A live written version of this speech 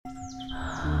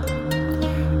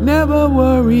Never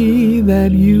worry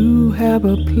that you have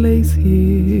a place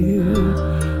here.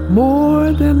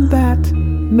 More than that,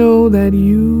 know that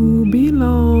you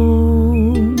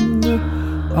belong.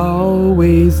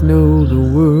 Always know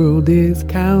the world is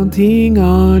counting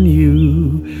on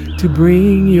you to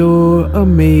bring your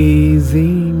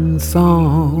amazing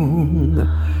song.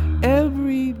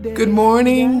 Every day. Good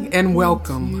morning and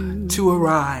welcome to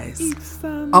Arise,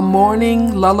 a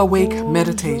morning lull-awake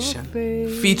meditation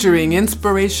featuring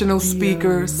inspirational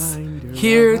speakers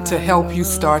here to help you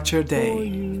start your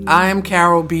day. I am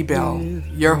Carol B. Bell,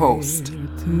 your host.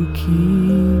 To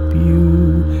keep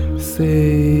you safe.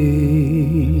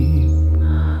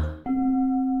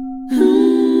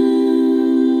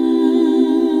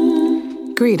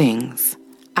 Greetings.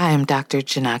 I am Dr.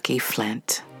 Janaki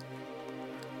Flint.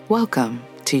 Welcome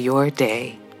to your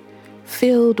day,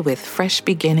 filled with fresh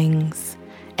beginnings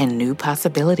and new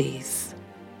possibilities.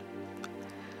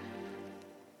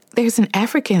 There's an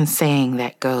African saying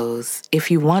that goes, if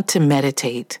you want to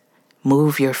meditate,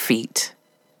 move your feet.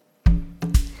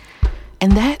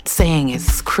 And that saying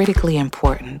is critically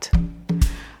important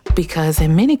because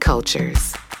in many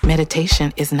cultures,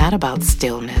 meditation is not about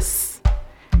stillness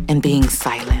and being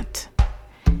silent.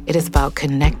 It is about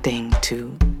connecting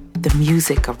to the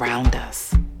music around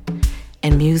us.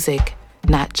 And music,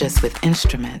 not just with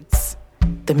instruments,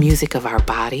 the music of our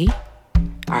body,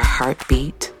 our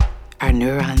heartbeat, our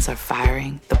neurons are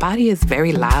firing. The body is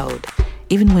very loud,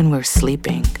 even when we're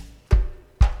sleeping.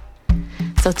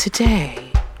 So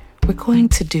today, we're going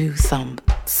to do some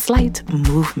slight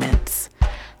movements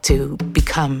to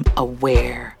become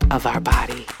aware of our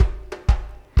body.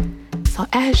 So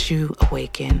as you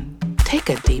awaken, take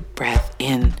a deep breath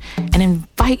in and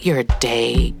invite your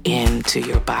day into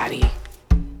your body.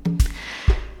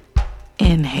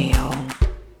 Inhale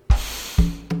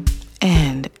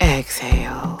and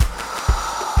exhale.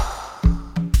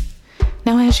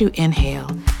 Now as you inhale,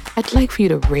 I'd like for you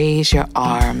to raise your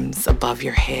arms above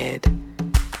your head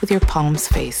with your palms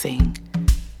facing.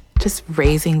 Just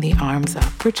raising the arms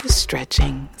up. We're just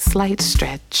stretching, slight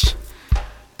stretch.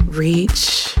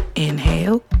 Reach,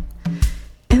 inhale,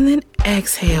 and then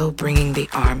exhale, bringing the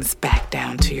arms back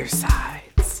down to your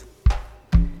sides.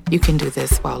 You can do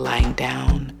this while lying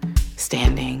down,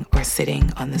 standing, or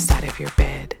sitting on the side of your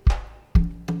bed.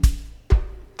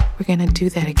 We're going to do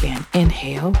that again.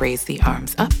 Inhale, raise the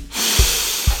arms up.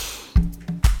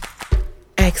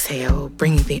 Exhale,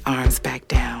 bringing the arms back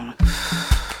down.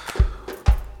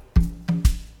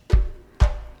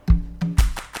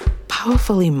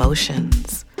 Powerful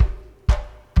emotions,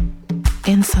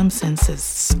 in some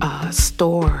senses,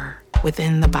 store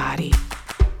within the body.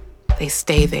 They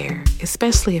stay there,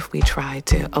 especially if we try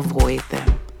to avoid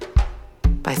them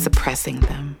by suppressing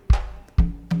them.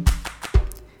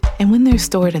 And when they're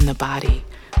stored in the body,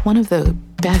 one of the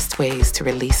best ways to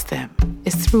release them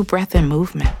is through breath and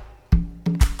movement.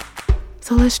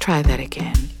 So let's try that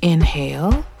again.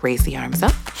 Inhale, raise the arms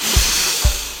up.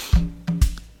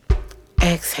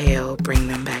 Exhale, bring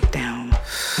them back down.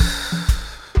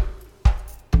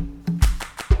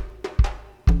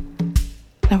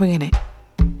 Now we're going to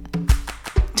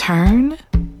turn.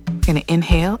 We're going to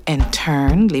inhale and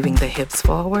turn, leaving the hips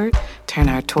forward. Turn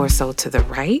our torso to the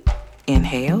right.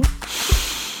 Inhale.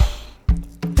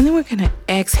 And then we're going to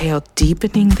exhale,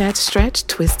 deepening that stretch,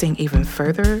 twisting even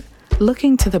further,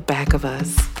 looking to the back of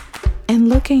us and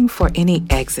looking for any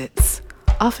exits.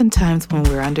 Oftentimes when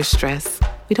we're under stress,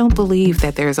 we don't believe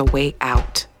that there's a way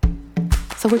out.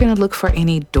 So we're going to look for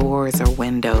any doors or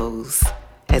windows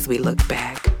as we look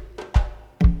back.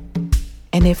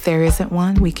 And if there isn't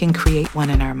one, we can create one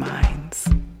in our minds.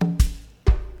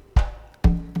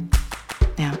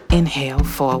 Now inhale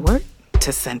forward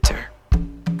to center.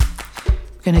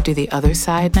 We're going to do the other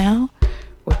side now.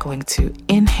 We're going to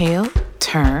inhale,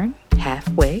 turn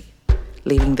halfway,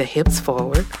 leaving the hips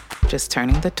forward, just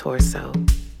turning the torso.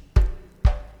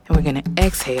 And we're going to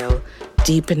exhale,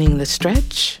 deepening the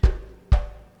stretch,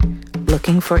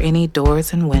 looking for any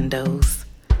doors and windows,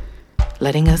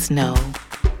 letting us know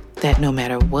that no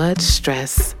matter what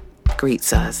stress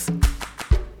greets us,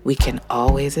 we can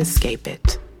always escape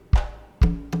it.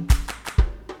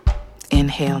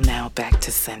 Inhale now back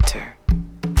to center.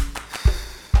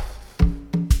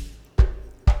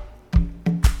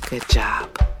 Good job.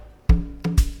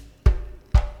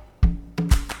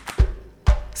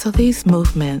 So these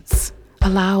movements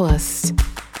allow us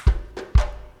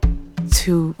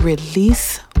to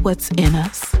release what's in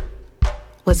us,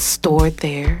 what's stored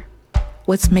there,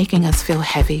 what's making us feel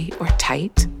heavy or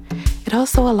tight. It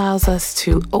also allows us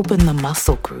to open the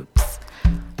muscle groups,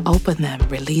 open them,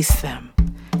 release them,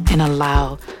 and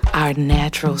allow our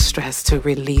natural stress to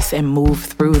release and move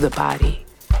through the body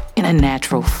in a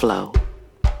natural flow.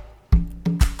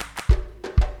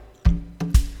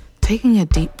 Taking a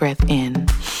deep breath in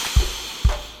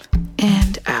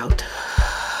and out.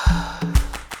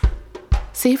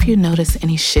 See if you notice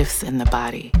any shifts in the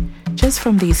body just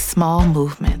from these small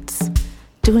movements.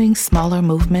 Doing smaller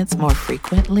movements more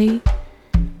frequently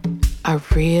are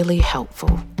really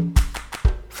helpful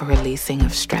for releasing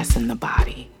of stress in the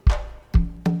body.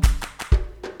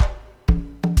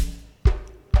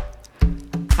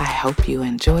 I hope you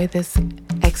enjoy this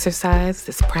exercise,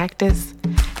 this practice,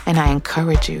 and I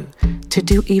encourage you to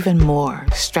do even more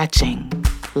stretching,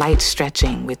 light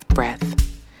stretching with breath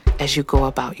as you go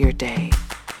about your day,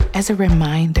 as a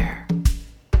reminder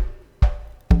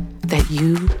that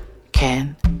you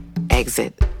can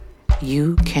exit,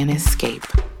 you can escape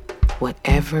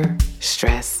whatever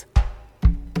stress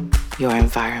your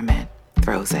environment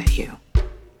throws at you.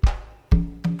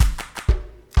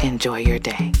 Enjoy your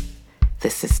day.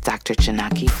 This is Dr.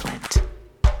 Janaki Flint.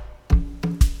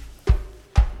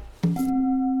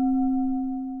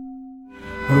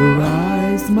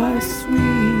 Arise, my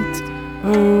sweet,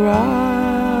 arise.